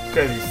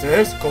 ¿Qué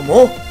dices?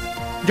 ¿Cómo?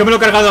 Yo me lo he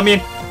cargado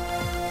también.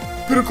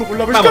 ¿Pero cómo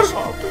lo habéis Vamos.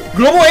 cargado?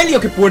 Globo helio,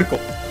 qué puerco.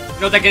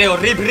 No te creo.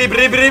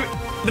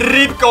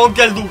 Rip con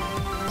Keldu.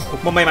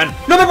 Bombayman.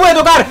 ¡No me puede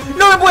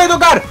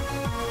tocar!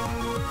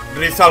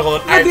 Rizo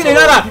algodón. ¡No tiene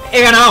nada!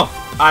 ¡He ganado!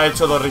 Ha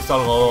hecho 2 rizo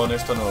algodón.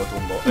 Esto no lo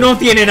tumbo. ¡No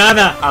tiene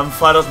nada!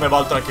 Ampharos me va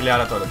a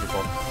ultraquilear a todo el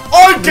equipo.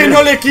 ¡Ay, que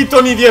no le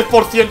quito ni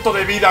 10%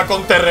 de vida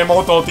con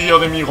terremoto, tío,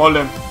 de mi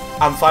golem!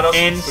 Ampharos,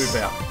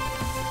 suipea.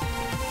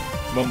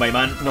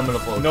 Bombayman. No me lo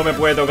puedo No me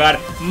puede tocar.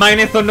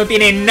 Magnezone no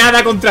tiene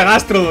nada contra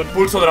Gastrodon.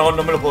 Pulso dragón,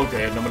 no me lo puedo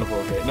creer.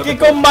 ¡Qué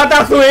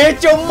combatazo he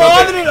hecho!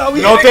 ¡Madre la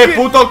vida! No te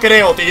puto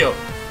creo, tío.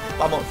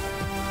 Vamos.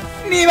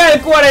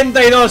 Nivel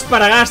 42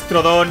 para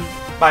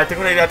Gastrodon. Vale,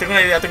 tengo una idea.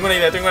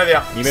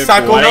 Nivel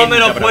Saco. 40 No me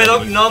lo para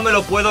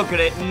puedo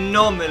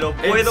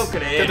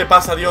creer. ¿Qué te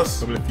pasa, Dios?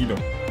 Doble filo.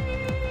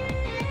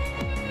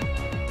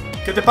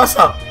 ¿Qué te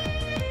pasa?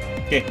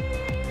 ¿Qué?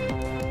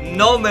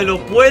 No me lo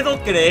puedo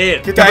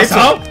creer. ¿Qué te ha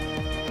hecho?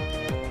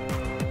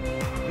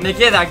 Me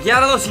queda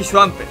Gyarados y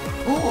Swampert.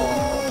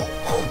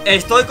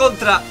 Estoy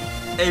contra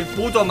el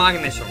puto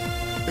Magnezone.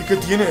 ¿Y qué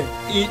tiene?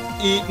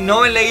 Y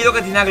no he leído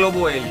que tenía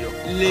Globo Helio.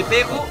 Le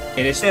pego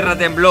Eres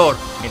Terratemblor.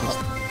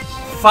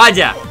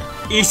 Falla.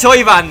 Y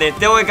soy Bandit,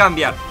 tengo que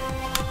cambiar.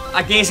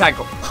 ¿A quién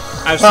saco?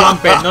 Al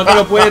Swampert, no te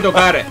lo puede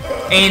tocar.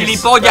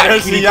 Gilipollas,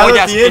 Pero si ya lo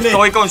tiene.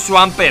 estoy con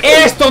Swampert.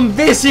 ¡Eres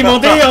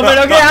tontísimo, tío!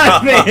 ¿Pero qué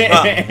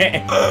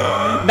haces?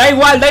 Da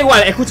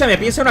igual. Escúchame,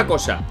 piensa una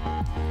cosa.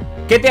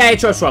 ¿Qué te ha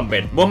hecho el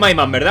Swampert?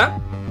 Bombayman, ¿verdad?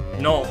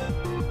 No,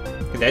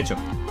 ¿Qué te ha hecho?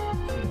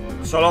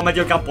 solo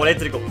metió el campo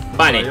eléctrico.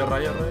 Vale.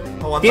 Rayo.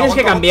 Aguanta, Tienes que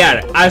aguanta.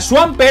 cambiar. Al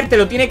Swampert te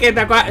lo tiene que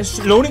atacar.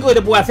 Lo único que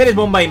te puede hacer es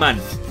Bombayman.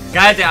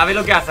 Cállate, a ver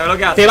lo que hace,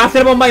 Te va a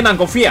hacer Bombayman,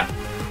 confía.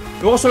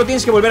 Luego solo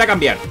tienes que volver a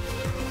cambiar.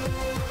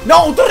 ¡No!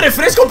 ¡Auto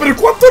refresco! ¿Pero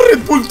cuánto Red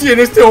Bull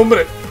tiene este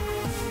hombre?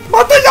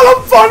 ¡Mata ya al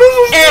Ampharos!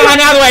 ¡He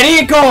ganado a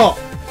Erico!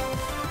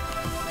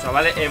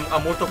 Chavales,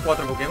 han muerto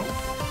 4 Pokémon.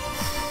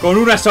 Con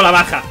una sola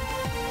baja.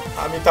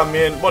 A mí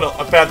también. Bueno,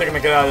 espérate que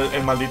me queda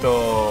el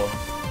maldito.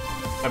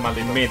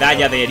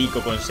 Medalla de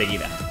Erico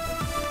conseguida.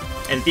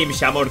 El Team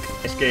Xamork.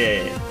 Es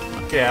que...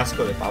 Qué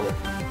asco de pavo.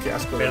 Qué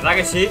asco. ¿Verdad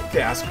que sí?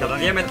 Qué asco. Cada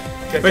día me...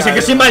 Pues es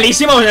que soy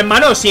malísimo,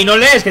 hermano. Si no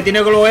lees que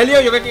tiene Globo Helio,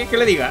 ¿yo qué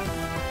le diga?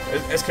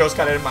 Es que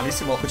Oscar es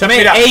malísimo. Escúchame,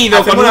 Mira, he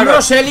ido con un cosa.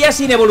 Roselia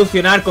sin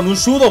evolucionar, con un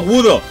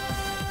Sudogudo.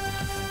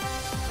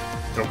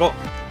 Troco.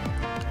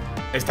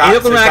 He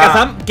ido con una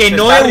Alakazam que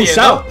no he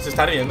usado. Se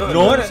está riendo. de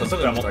No, nosotros, de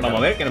nuestra vamos a cara.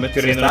 ver, que no me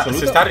estoy riendo en absoluto.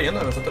 Se está riendo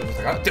de nosotros. De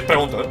nuestra cara. Te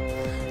pregunto,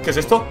 ¿qué es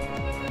esto?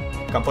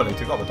 Campo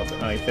eléctrico, a botones.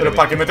 Ahí, Pero CRB.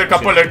 ¿para qué meter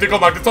campo Sí. eléctrico,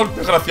 Magnezone?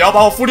 Desgraciado,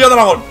 vamos, furia de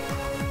dragón.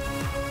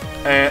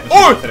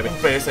 ¡Uy! Un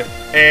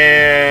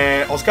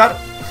PS. Oscar,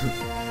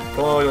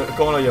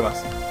 ¿cómo lo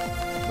llevas?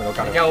 Me lo Me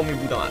cargo. cago en mi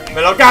puta madre.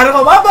 ¡Me lo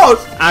cargo, vamos!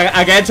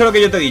 ¿A qué ha hecho lo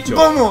que yo te he dicho?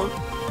 ¡Vamos!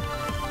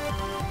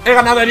 He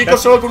ganado a Erico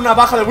solo con una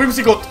baja de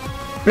Whimsicott.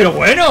 Pero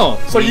bueno,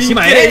 Soy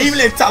buenísima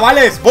increíble, eres.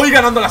 chavales. Voy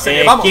ganando la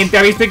serie, vamos. ¿Quién te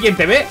ha visto y quién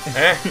te ve?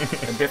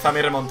 Empieza mi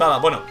remontada.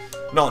 Bueno,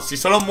 no, si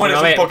solo mueres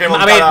Bueno, un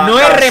Pokémon a ver, cada- no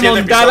es cada 7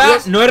 remontada,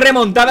 episodios. no es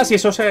remontada si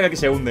eso es el que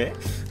se hunde,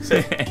 Sí.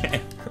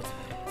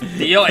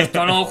 Tío,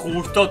 esto no es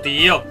justo,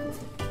 tío.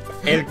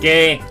 El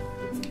que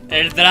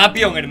El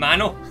Drapion,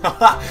 hermano.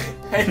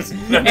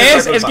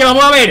 es que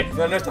vamos a ver.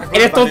 No es nuestra culpa,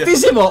 Eres tío.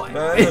 tontísimo.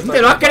 No es nuestra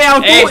Te lo has culpa.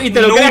 creado tú y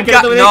te lo creas que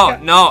no te obedezca.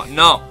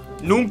 No.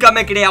 Nunca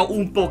me he creado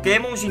un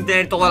Pokémon sin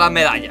tener todas las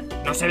medallas.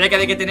 No sabía que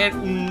había que tener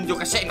un... Yo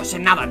qué sé, no sé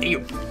nada,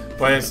 tío.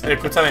 Pues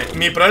escúchame,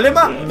 mi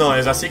problema no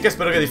es, así que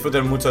espero que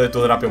disfrutes mucho de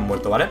tu Drapion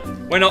muerto, ¿vale?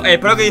 Bueno,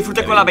 espero que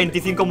disfrutes con las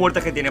 25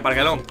 muertes que tiene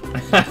Parguelón.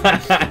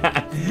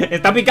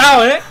 Está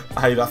picado, ¿eh?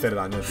 Ha ido a hacer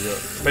daño, tío.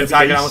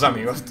 Pensaba que éramos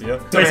amigos, tío.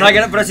 Pensaba que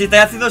era, pero si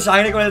estáis haciendo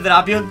sangre con el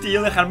Drapion,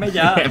 tío, dejarme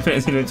ya.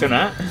 Pero si no he hecho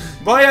nada.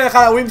 Voy a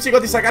dejar a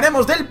Whimsicott y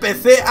sacaremos del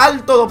PC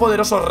al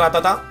todopoderoso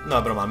Ratata. No,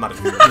 es broma, Mario.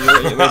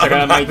 Yo voy a sacar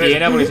a la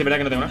Maikiera porque sí es verdad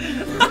que no tengo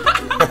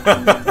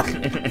nada.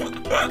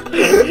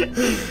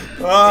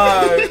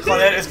 Ay,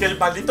 joder, es que el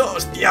maldito,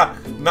 hostia,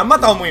 me han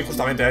matado muy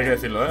injustamente, hay que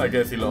decirlo, hay que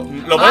decirlo.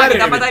 Lo voy a que te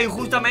revivir. han matado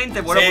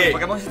injustamente. Bueno, Sí. pues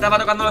Pokémon se estaba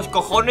tocando los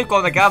cojones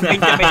cuando te quedan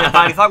 20 meses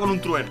paralizado con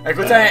un trueno.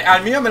 Escúchame,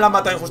 al mío me lo han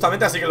matado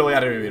injustamente, así que lo voy a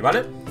revivir,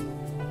 ¿vale?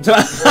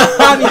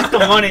 Mis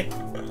cojones.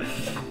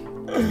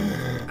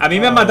 A mí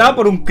me han matado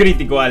por un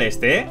crítico al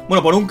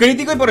Bueno, por un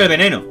crítico y por el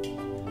veneno.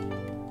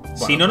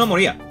 Bueno, si no, no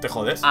moría. Te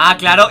jodes. Ah,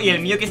 claro, y el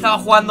mío que estaba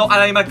jugando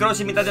al Animal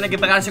Crossing mientras tenía que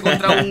pegarse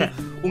contra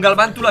un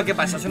Galvántula, ¿qué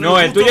pasa? No,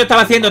 el tuyo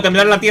estaba haciendo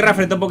temblar la tierra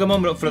frente a un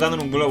Pokémon flotando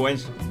en un globo,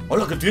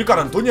 Hola, que tiene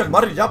carantoña el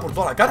Marry ya por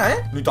toda la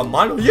cara, Ni tan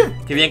mal, oye.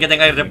 Qué bien que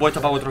tengáis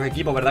repuestos para vuestros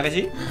equipos, ¿verdad que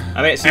sí?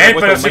 A ver, si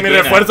pero si mi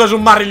refuerzo es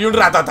un Marry y un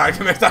Ratata,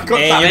 que me estás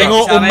contando. yo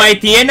tengo un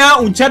Maitiena,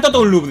 un Chatot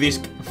o un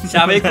Loopdisc.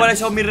 ¿Sabéis cuáles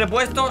son mis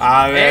repuestos?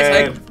 A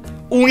ver.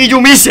 Un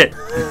Iyumise.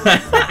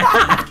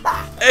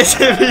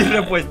 Ese es mi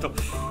repuesto.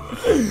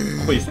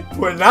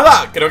 Pues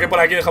nada, creo que por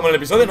aquí dejamos el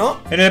episodio,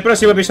 ¿no? En el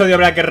próximo episodio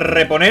habrá que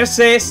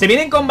reponerse. Se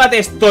vienen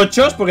combates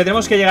tochos porque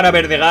tenemos que llegar a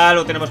Verdegal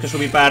o tenemos que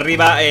subir para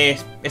arriba.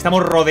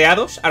 Estamos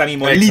rodeados ahora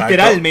mismo, Exacto.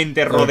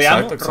 literalmente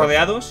Exacto.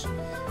 rodeados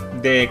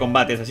de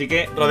combates. Así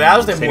que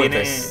rodeados de se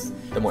muertes.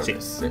 viene... De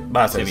muertes. Sí.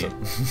 Va a ser Se eso.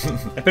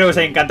 Espero que os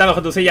haya encantado,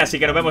 Gentucilla. Así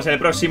que nos vemos en el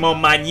próximo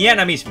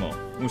mañana mismo.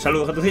 Un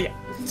saludo, Gentucilla.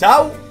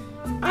 Chao.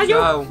 Adiós.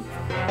 Chao.